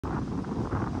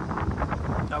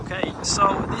Okay,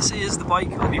 so this is the bike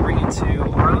I'll be bringing to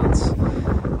Ireland.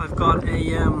 I've got a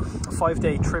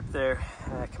 5-day trip there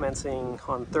commencing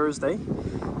on Thursday,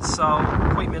 so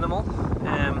quite minimal,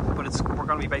 but we're going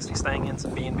to be basically staying in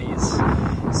some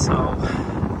B&Bs, so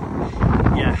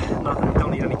yeah,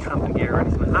 don't need any camping gear or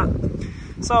anything like that.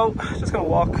 So just going to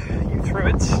walk you through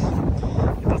it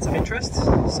if that's of interest.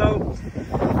 So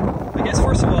I guess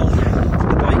first of all,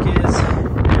 the bike is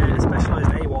a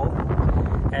specialised AWOL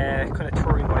kind of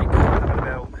touring bike. I've had it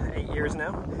about 8 years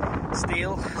now.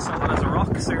 Steel, solid as a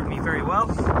rock, served me very well.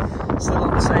 Still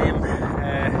on the same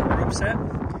group set.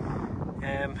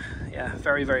 Yeah,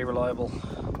 very, very reliable.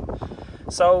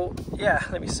 So yeah,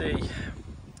 let me see.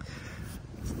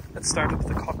 Let's start with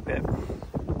the cockpit.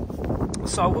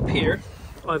 So up here,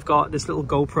 I've got this little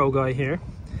GoPro guy here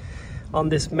on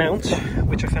this mount,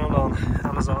 which I found on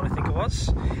Amazon, I think it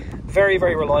was. Very,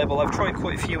 very reliable. I've tried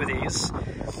quite a few of these.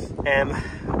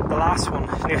 The last one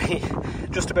nearly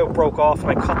just about broke off,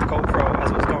 and I caught the GoPro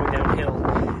as it was going downhill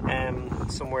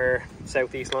somewhere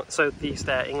southeast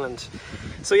England.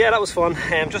 So yeah, that was fun.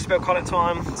 Just about caught it in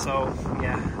time. So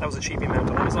yeah, that was a cheapie mount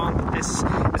on Amazon. But this is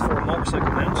for a motorcycle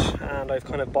mount, and I've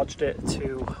kind of bodged it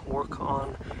to work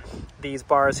on these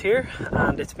bars here,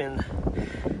 and it's been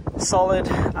solid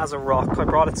as a rock. I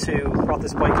brought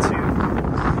this bike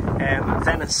to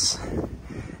Venice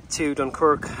to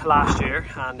Dunkirk last year,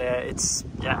 and it's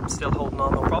still holding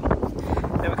on, no problem.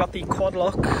 Then we've got the quad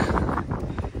lock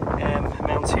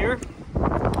mounts here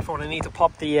for when I need to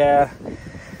pop the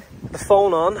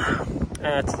phone on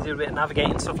to do a bit of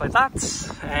navigating and stuff like that.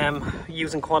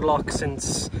 Using quad lock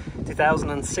since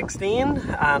 2016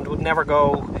 and would never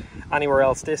go anywhere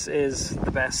else. This is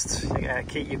the best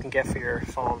kit you can get for your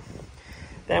phone.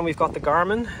 Then we've got the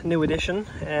Garmin new edition.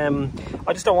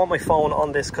 I just don't want my phone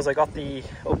on this because I got the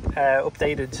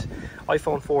updated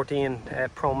iPhone 14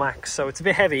 Pro Max, so it's a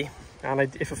bit heavy, and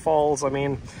if it falls, I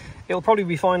mean, it'll probably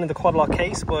be fine in the quad lock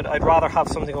case, but I'd rather have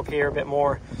something up here a bit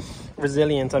more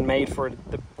resilient and made for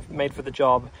the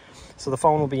job. So the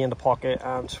phone will be in the pocket,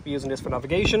 and we'll be using this for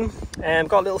navigation.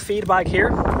 Got a little feed bag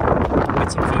here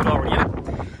with some food already in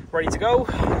it, ready to go.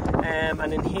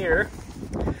 And in here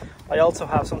I also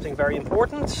have something very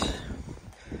important,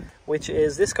 which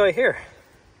is this guy here.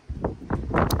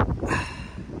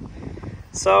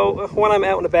 So when I'm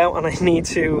out and about and I need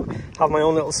to have my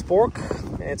own little spork,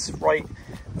 it's right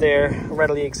there,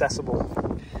 readily accessible.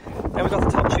 Then we've got the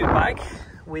top tube bag,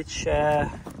 which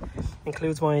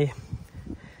includes my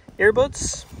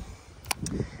earbuds,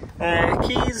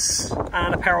 keys,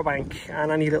 and a power bank,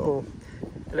 and any little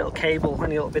cable,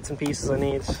 any little bits and pieces I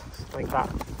need, like that.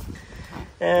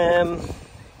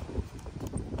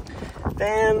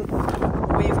 Then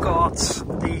we've got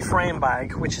the frame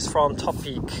bag, which is from Top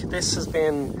Peak. This has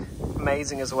been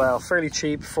amazing as well, fairly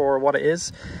cheap for what it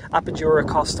is. Apidura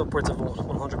cost upwards of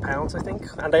 £100, I think,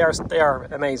 and they are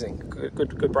amazing,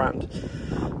 good brand.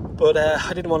 But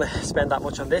I didn't want to spend that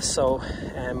much on this, so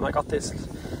I got this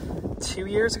 2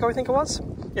 years ago, I think it was.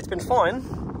 It's been fine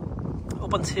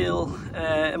up until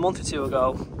a month or two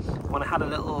ago, when I had a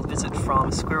little visit from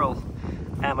a squirrel.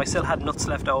 I still had nuts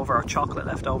left over, or chocolate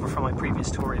left over from my previous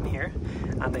tour in here,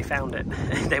 and they found it.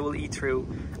 They will eat through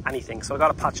anything, so I got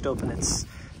it patched up, and it's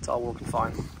all working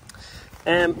fine.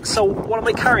 So what am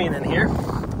I carrying in here?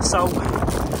 So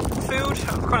food,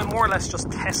 I'm kind of more or less just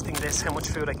testing this, how much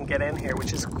food I can get in here,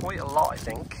 which is quite a lot, I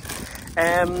think.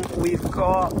 We've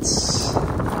got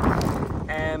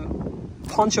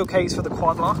poncho case for the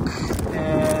quad lock.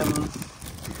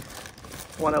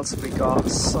 What else have we got?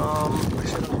 Actually,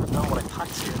 I don't even know what I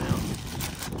packed here now.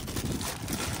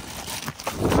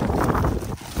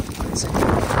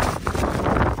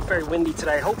 Very windy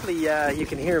today. Hopefully you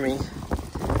can hear me.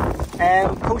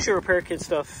 Kosher repair kit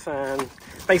stuff, and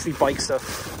basically bike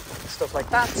stuff like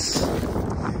that.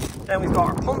 Then we've got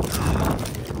our pump,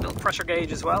 little pressure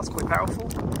gauge as well. It's quite powerful.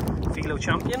 Velo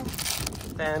Champion.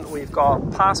 Then we've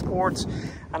got passport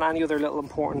and any other little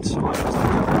important items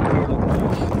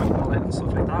like wallet and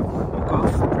stuff like that. Walk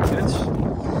off, pretty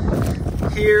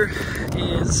good. Here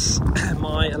is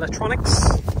my electronics.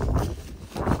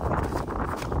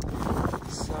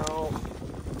 So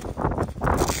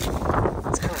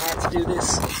it's kind of hard to do this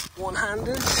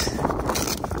one-handed,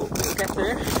 but we'll get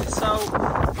there. So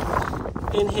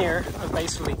in here I've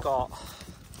basically got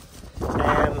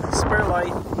spare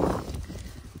light,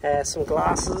 some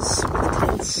glasses with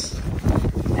tints,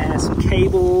 some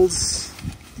cables,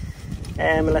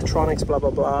 electronics, blah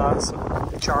blah blah,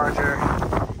 some charger,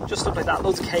 just stuff like that.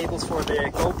 Loads of cables for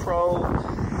the GoPro,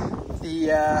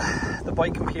 the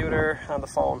bike computer, and the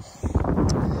phone.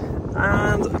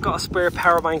 And I've got a spare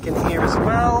power bank in here as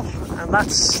well, and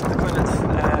that's the kind of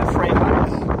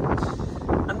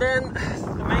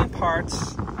part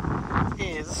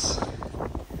is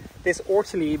this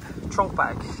Ortelieb trunk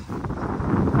bag.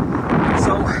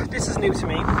 So this is new to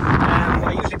me.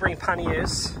 I usually bring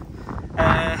panniers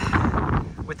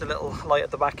with the little light at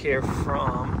the back here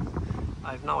from,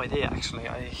 I have no idea actually,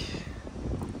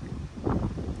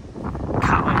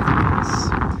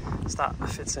 so that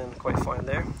fits in quite fine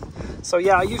there. So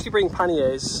yeah, I usually bring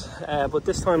panniers, but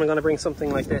this time I'm going to bring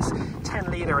something like this,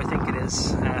 10 litre I think it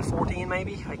is, 14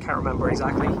 maybe, I can't remember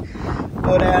exactly.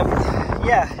 But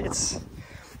yeah,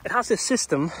 it has this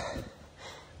system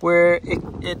where it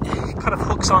kind of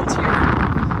hooks onto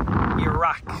your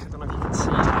rack. I don't know if you can see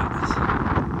that.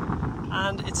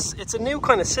 And it's a new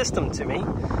kind of system to me,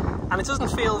 and it doesn't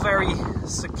feel very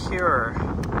secure,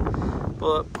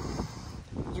 but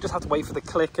you just have to wait for the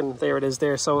click and there it is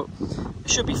there. So it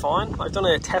should be fine. I've done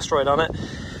a test ride on it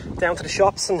down to the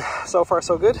shops and so far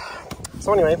so good.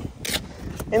 So anyway,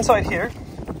 inside here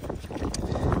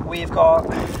we've got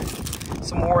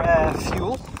some more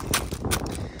fuel.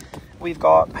 We've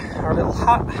got our little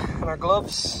hat and our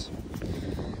gloves,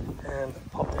 and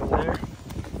pop them there.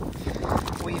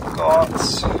 We've got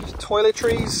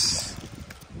toiletries,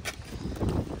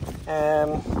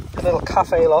 a little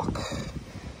cafe lock,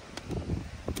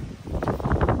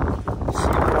 a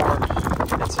few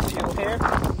more bits of fuel here,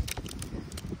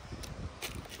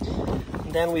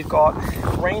 and then we've got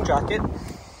a rain jacket,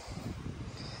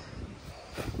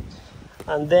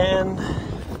 and then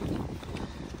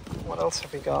what else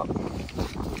have we got?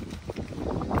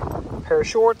 A pair of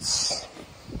shorts.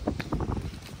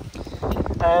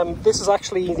 This is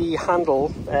actually the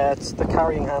handle, it's the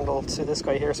carrying handle to this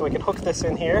guy here, so I can hook this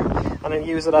in here and then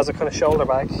use it as a kind of shoulder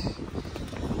bag.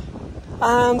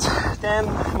 And then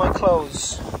my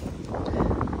clothes.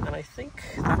 And I think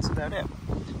that's about it.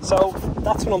 So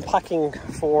that's what I'm packing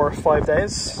for 5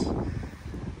 days.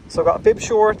 So I've got bib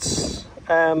shorts,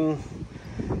 a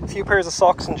few pairs of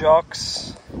socks and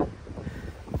jocks.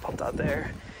 Pop that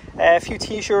there. A few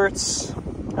t-shirts.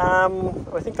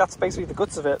 I think that's basically the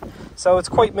guts of it. So it's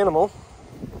quite minimal,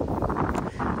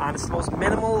 and it's the most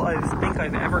minimal I think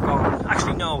I've ever gone.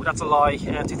 Actually no, that's a lie.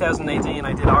 2018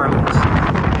 I did Ireland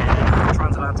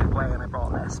transatlantic way and I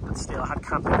brought less, but still I had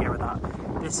camping gear with that.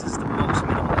 This is the most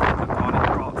minimal I think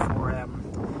I've brought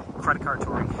for credit card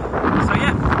touring. So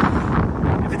yeah,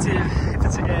 if it's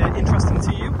interesting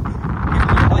to you, give me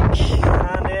a like,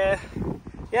 and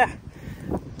yeah,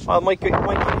 I might give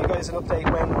you guys an update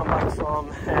when I'm back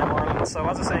from Ireland. So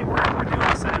as I say, we're doing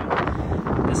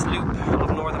this loop of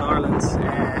Northern Ireland,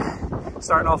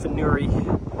 starting off in Newry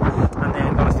and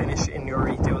then going to finish in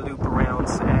Newry, do a loop around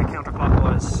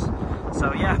counterclockwise.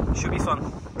 So yeah, should be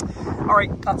fun.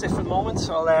 Alright, that's it for the moment.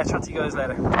 I'll chat to you guys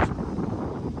later.